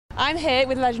I'm here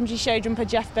with legendary show jumper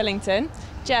Geoff Billington.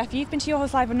 Geoff, you've been to Your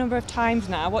Horse Live a number of times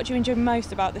now. What do you enjoy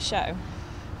most about the show?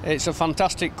 It's a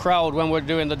fantastic crowd when we're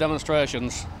doing the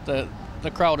demonstrations. The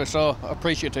crowd is so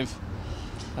appreciative,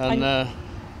 and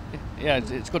yeah,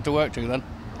 it's good to work to then.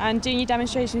 And doing your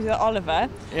demonstrations with Oliver,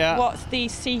 yeah. What's the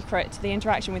secret to the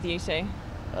interaction with you two?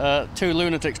 Two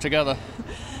lunatics together.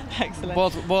 Excellent.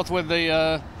 Both with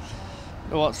the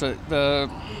the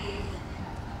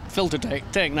filter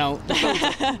take now. The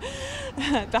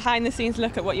filter. Behind the scenes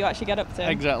look at what you actually get up to.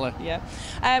 Exactly. Yeah.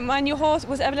 And your horse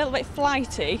was a little bit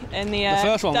flighty in the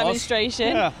first one demonstration.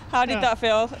 Was. Yeah. How did that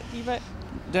feel?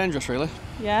 Dangerous, really.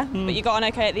 Yeah. But you got on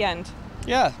okay at the end.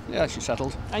 Yeah. Yeah, she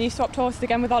settled. And you swapped horses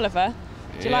again with Oliver.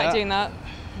 Do you like doing that?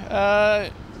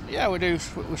 Yeah, we do.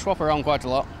 We swap around quite a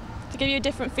lot. To give you a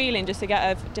different feeling, just to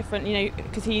get a different,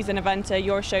 because he's an eventer,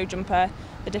 you're a show jumper,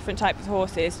 the different types of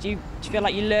horses. Do you feel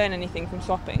like you learn anything from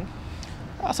swapping?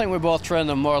 I think we both train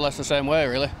them more or less the same way,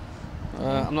 really.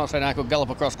 I'm not saying I could gallop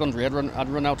across country, I'd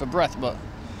run out of breath, but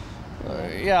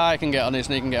yeah, I can get on his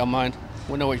and he can get on mine.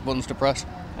 We know which buttons to press.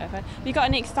 Perfect. Have you got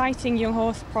any exciting young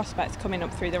horse prospects coming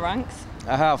up through the ranks?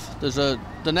 I have. There's the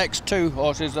next two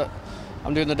horses that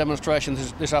I'm doing the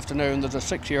demonstrations this afternoon. There's a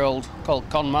 6-year-old called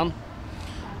Conman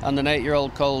and an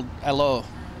 8-year-old called Hello.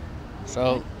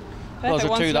 So Perfect. Those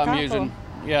are two that I'm using.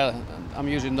 Yeah, I'm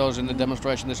using those in the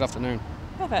demonstration this afternoon.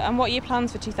 Perfect. And what are your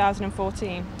plans for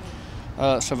 2014?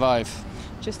 Survive.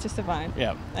 Just to survive?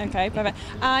 Yeah. Okay, perfect.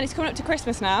 And it's coming up to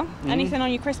Christmas now. Anything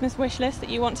on your Christmas wish list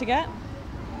that you want to get?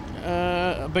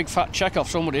 A big fat cheque off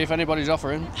somebody if anybody's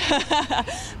offering.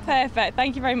 Perfect.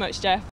 Thank you very much, Geoff.